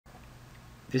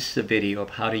This is a video of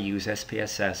how to use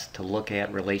SPSS to look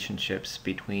at relationships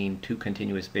between two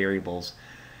continuous variables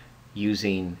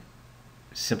using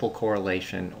simple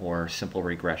correlation or simple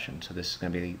regression. So this is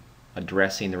going to be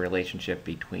addressing the relationship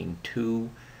between two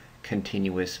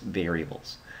continuous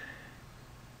variables.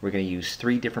 We're going to use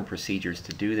three different procedures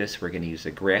to do this. We're going to use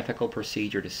a graphical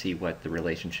procedure to see what the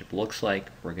relationship looks like.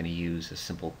 We're going to use a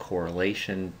simple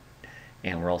correlation,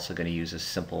 and we're also going to use a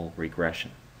simple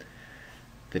regression.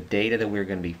 The data that we're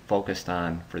going to be focused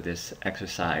on for this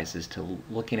exercise is to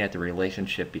looking at the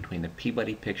relationship between the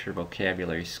Peabody Picture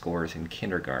vocabulary scores in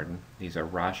kindergarten. These are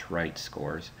Rosh-Wright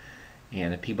scores,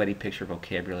 and the Peabody Picture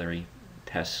vocabulary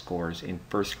test scores in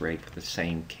first grade for the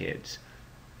same kids.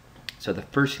 So the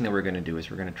first thing that we're going to do is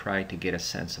we're going to try to get a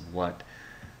sense of what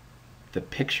the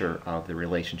picture of the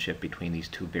relationship between these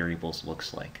two variables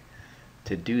looks like.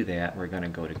 To do that, we're going to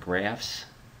go to Graphs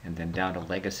and then down to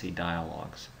Legacy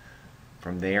Dialogues.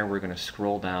 From there, we're going to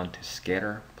scroll down to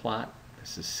scatterplot.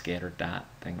 This is scatter dot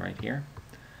thing right here.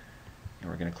 And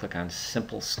we're going to click on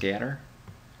Simple Scatter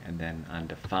and then on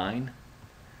Define.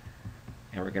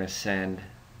 And we're going to send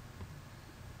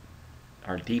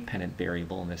our dependent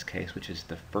variable, in this case, which is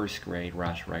the first grade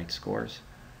Rosh-Wright scores,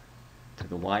 to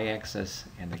the y-axis,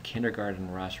 and the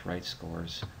kindergarten Rosh-Wright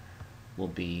scores will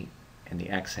be in the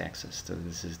x-axis. So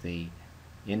this is the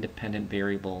independent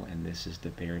variable, and this is the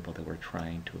variable that we're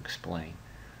trying to explain.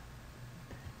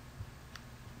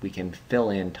 We can fill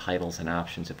in titles and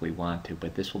options if we want to,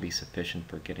 but this will be sufficient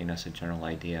for getting us a general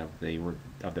idea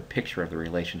of the picture of the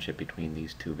relationship between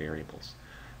these two variables.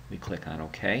 We click on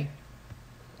OK,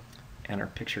 and our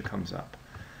picture comes up.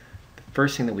 The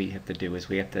first thing that we have to do is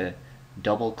we have to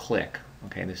double click.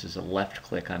 Okay, this is a left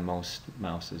click on most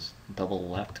mouses. Double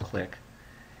left click,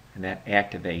 and that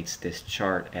activates this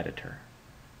chart editor.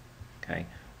 Okay, you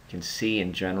can see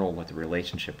in general what the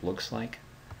relationship looks like,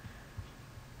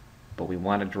 but we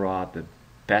want to draw the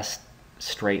best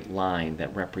straight line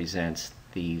that represents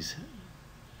these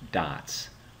dots.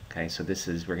 Okay, so this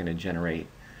is, we're going to generate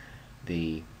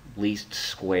the least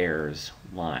squares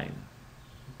line,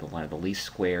 the least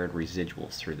squared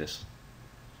residuals through this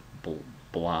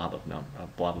blob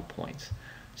of points.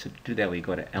 So to do that, we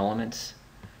go to Elements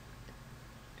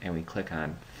and we click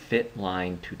on Fit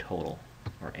Line to Total,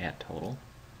 or at total.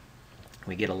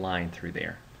 We get a line through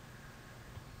there.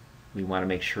 We want to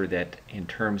make sure that in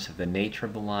terms of the nature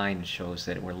of the line, it shows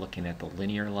that we're looking at the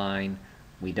linear line.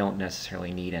 We don't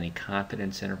necessarily need any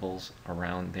confidence intervals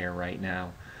around there right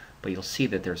now, but you'll see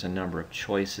that there's a number of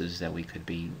choices that we could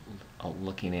be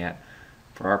looking at.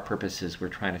 For our purposes, we're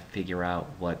trying to figure out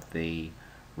what the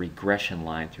regression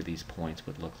line through these points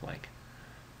would look like.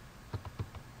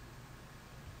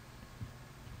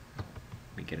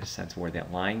 We get a sense of where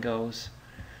that line goes.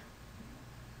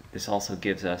 This also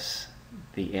gives us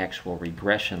the actual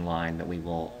regression line that we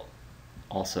will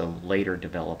also later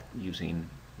develop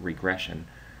using regression.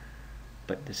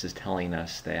 But this is telling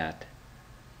us that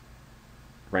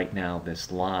right now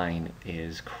this line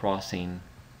is crossing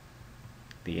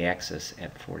the axis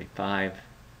at 45,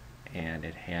 and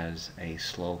it has a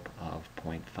slope of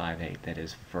 0.58. That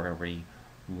is, for every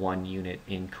 1 unit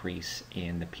increase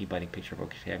in the Peabody Picture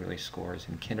vocabulary scores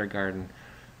in kindergarten,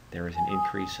 there is an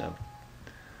increase of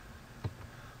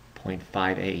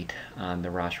 0.58 on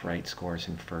the Rosh-Wright scores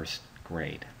in first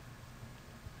grade.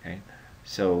 Okay,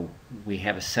 so we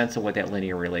have a sense of what that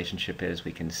linear relationship is.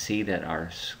 We can see that our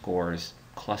scores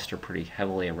cluster pretty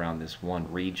heavily around this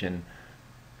one region.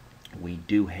 We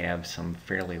do have some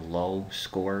fairly low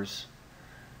scores.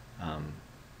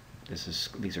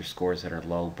 These are scores that are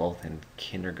low both in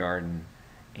kindergarten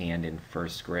and in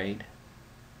first grade.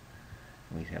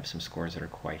 And we have some scores that are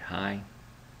quite high,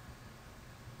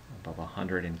 above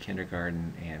 100 in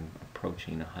kindergarten and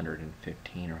approaching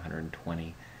 115 or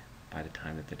 120 by the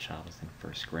time that the child is in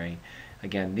first grade.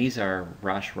 Again, these are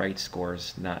Rosh-Wright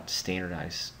scores, not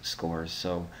standardized scores,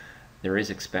 so there is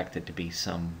expected to be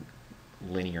some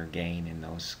linear gain in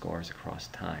those scores across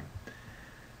time.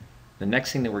 The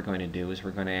next thing that we're going to do is we're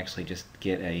going to actually just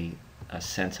get a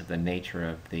sense of the nature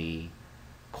of the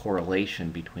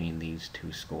correlation between these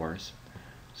two scores.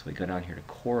 So we go down here to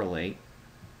Correlate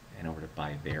and over to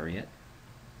Bivariate,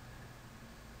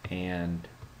 and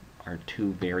our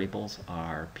two variables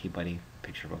are Peabody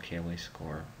Picture vocabulary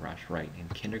score Rosh-Wright in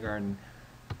kindergarten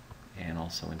and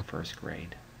also in first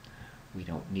grade. We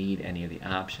don't need any of the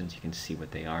options. You can see what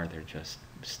they are. They're just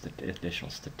additional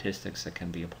statistics that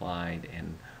can be applied,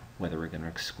 and whether we're going to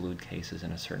exclude cases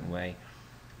in a certain way.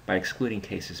 By excluding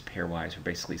cases pairwise, we're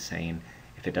basically saying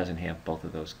if it doesn't have both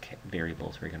of those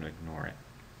variables, we're going to ignore it.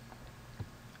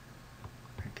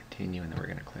 Continue, and then we're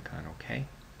going to click on OK.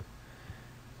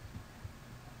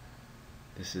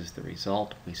 This is the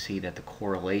result. We see that the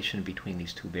correlation between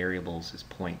these two variables is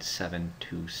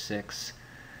 0.726.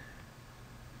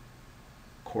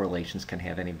 Correlations can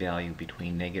have any value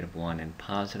between -1 and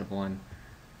 +1.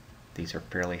 These are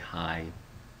fairly high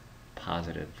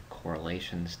positive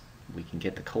correlations. We can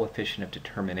get the coefficient of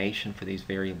determination for these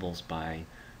variables by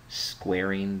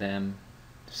squaring them.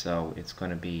 So it's going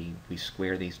to be, if we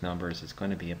square these numbers, it's going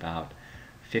to be about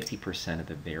 50% of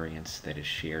the variance that is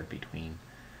shared between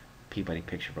Peabody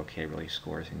Picture vocabulary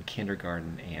scores in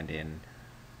kindergarten and in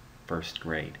first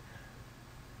grade.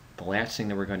 The last thing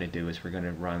that we're going to do is we're going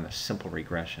to run a simple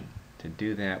regression. To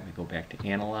do that, we go back to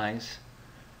Analyze,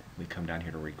 we come down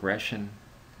here to Regression,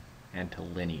 and to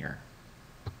Linear.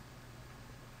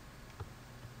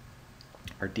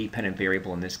 Our dependent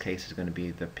variable in this case is going to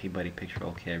be the Peabody Picture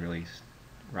vocabulary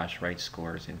Rosh-Wright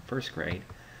scores in first grade.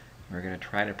 And we're going to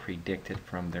try to predict it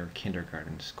from their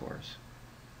kindergarten scores.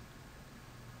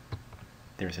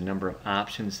 There's a number of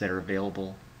options that are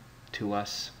available to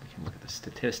us. We can look at the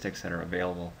statistics that are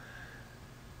available.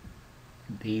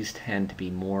 These tend to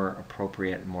be more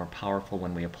appropriate and more powerful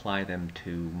when we apply them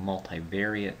to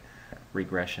multivariate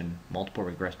regression, multiple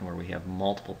regression, where we have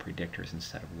multiple predictors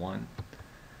instead of one.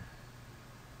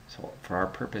 So for our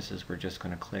purposes, we're just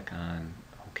going to click on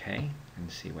OK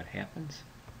and see what happens.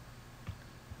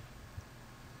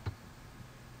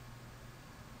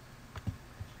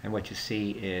 And what you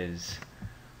see is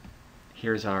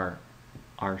here's our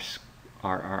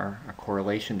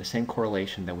correlation, the same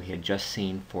correlation that we had just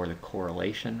seen for the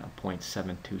correlation of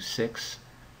 0.726.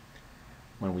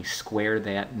 When we square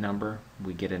that number,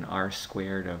 we get an R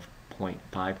squared of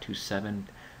 0.527.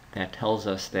 That tells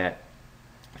us that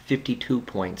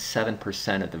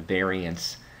 52.7% of the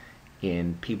variance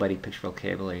in Peabody Picture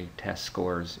Vocabulary Test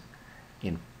scores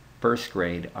in first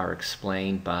grade are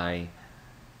explained by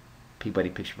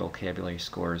Peabody Picture Vocabulary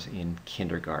scores in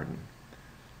kindergarten.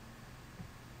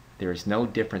 There is no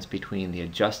difference between the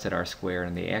adjusted R square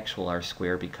and the actual R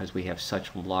square because we have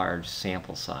such large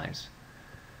sample size.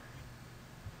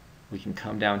 We can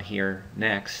come down here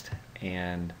next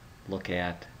and look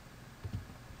at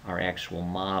our actual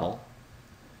model.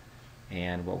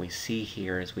 And what we see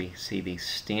here is we see these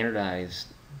standardized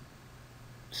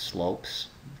slopes.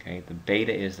 Okay, the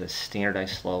beta is the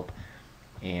standardized slope,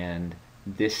 and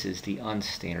this is the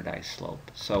unstandardized slope.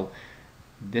 So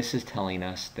this is telling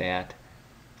us that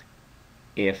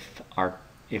if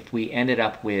we ended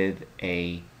up with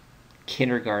a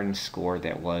kindergarten score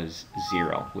that was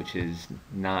 0, which is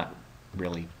not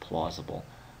really plausible,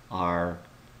 our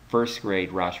first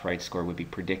grade Rosh-Wright score would be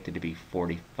predicted to be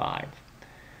 45.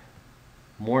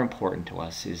 More important to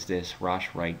us is this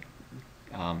Rosh-Wright,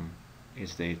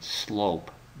 is the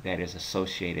slope that is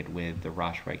associated with the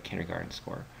Rosh-Wright kindergarten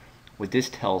score. What this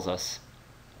tells us,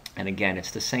 and again,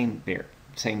 it's the same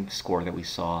score that we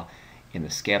saw in the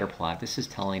scatter plot. This is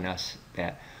telling us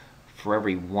that for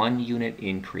every 1 unit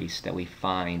increase that we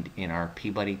find in our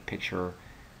Peabody Picture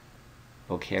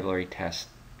Vocabulary Test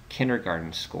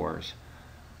kindergarten scores,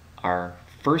 our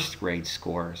first grade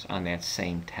scores on that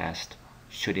same test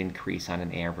should increase on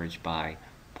an average by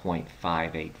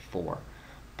 0.584.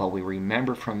 But we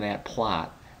remember from that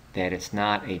plot that it's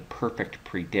not a perfect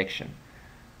prediction.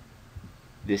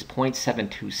 This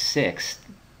 0.726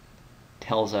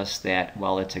 tells us that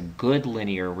while it's a good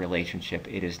linear relationship,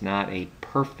 it is not a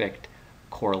perfect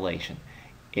correlation.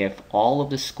 If all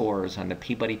of the scores on the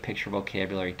Peabody Picture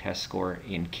Vocabulary Test score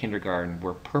in kindergarten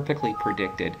were perfectly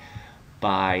predicted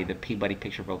by the Peabody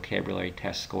Picture Vocabulary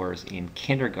Test scores in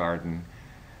kindergarten,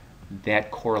 that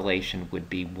correlation would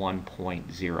be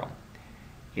 1.0.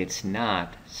 It's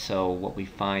not, so what we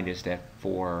find is that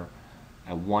for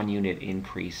a 1 unit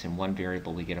increase in one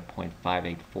variable, we get a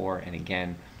 0.584, and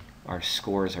again, our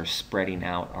scores are spreading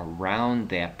out around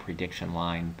that prediction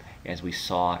line as we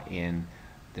saw in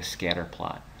the scatter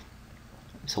plot.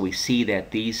 So we see that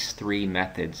these three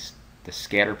methods, the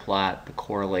scatter plot, the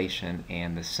correlation,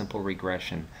 and the simple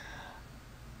regression,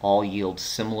 all yield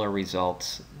similar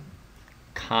results,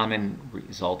 common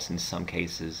results in some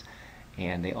cases,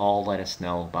 and they all let us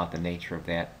know about the nature of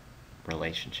that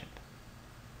relationship.